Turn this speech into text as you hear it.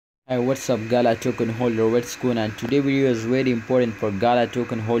Hi, what's up Gala token holder, what's going on? Today video is very important for Gala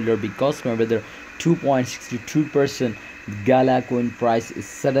token holder because my brother 2.62% Gala coin price is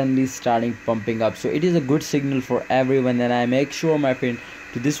suddenly starting pumping up. So it is a good signal for everyone, and I make sure, my friend,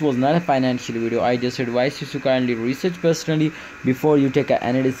 this was not a financial video. I just advise you to kindly research personally before you take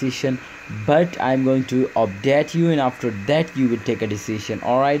any decision, but I'm going to update you, and after that you will take a decision.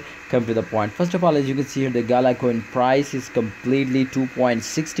 All right, come to the point. First of all, as you can see here, the Gala coin price is completely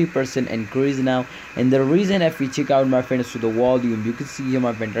 2.60% increase now, and the reason, if we check out, my friends, to the volume, you can see here,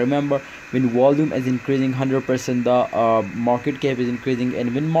 my friend, remember, when volume is increasing 100%, the market cap is increasing,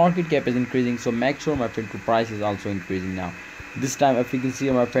 and when market cap is increasing, so make sure, my friend, the price is also increasing now. This time, if you can see,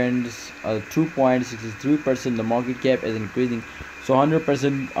 my friends, 2.63% the market cap is increasing, so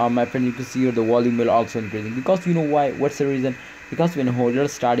 100%, my friend, you can see here the volume will also increasing, because you know why, what's the reason? Because when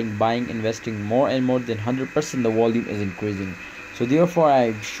holders starting buying, investing more and more than 100%, the volume is increasing. So therefore,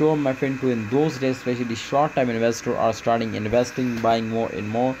 I'm sure, my friend, to in those days, especially short time investor are starting investing, buying more and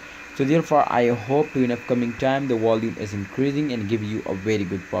more. So therefore, I hope to in upcoming time the volume is increasing and give you a very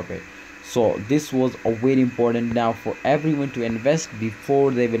good profit. So this was a very important now for everyone to invest before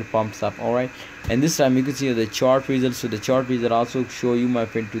they will pumps up. All right, and this time you can see the chart results. So the chart results also show you, my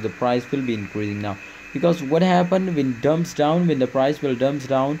friend, to the price will be increasing now, because what happened when dumps down, when the price will dumps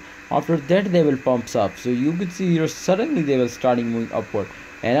down, after that they will pumps up. So you could see here suddenly they will starting moving upward,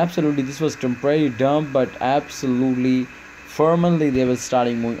 and absolutely this was temporary dump, but absolutely firmly they will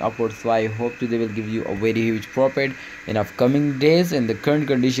starting moving upwards. So I hope they will give you a very huge profit in upcoming days, and the current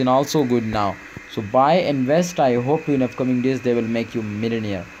condition also good now. So buy, invest. I hope in upcoming days they will make you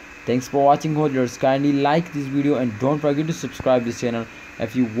millionaire. Thanks for watching, holders. Kindly like this video and don't forget to subscribe this channel.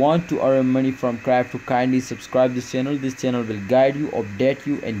 If you want to earn money from crypto, kindly subscribe this channel. This channel will guide you, update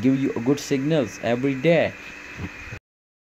you, and give you a good signals every day.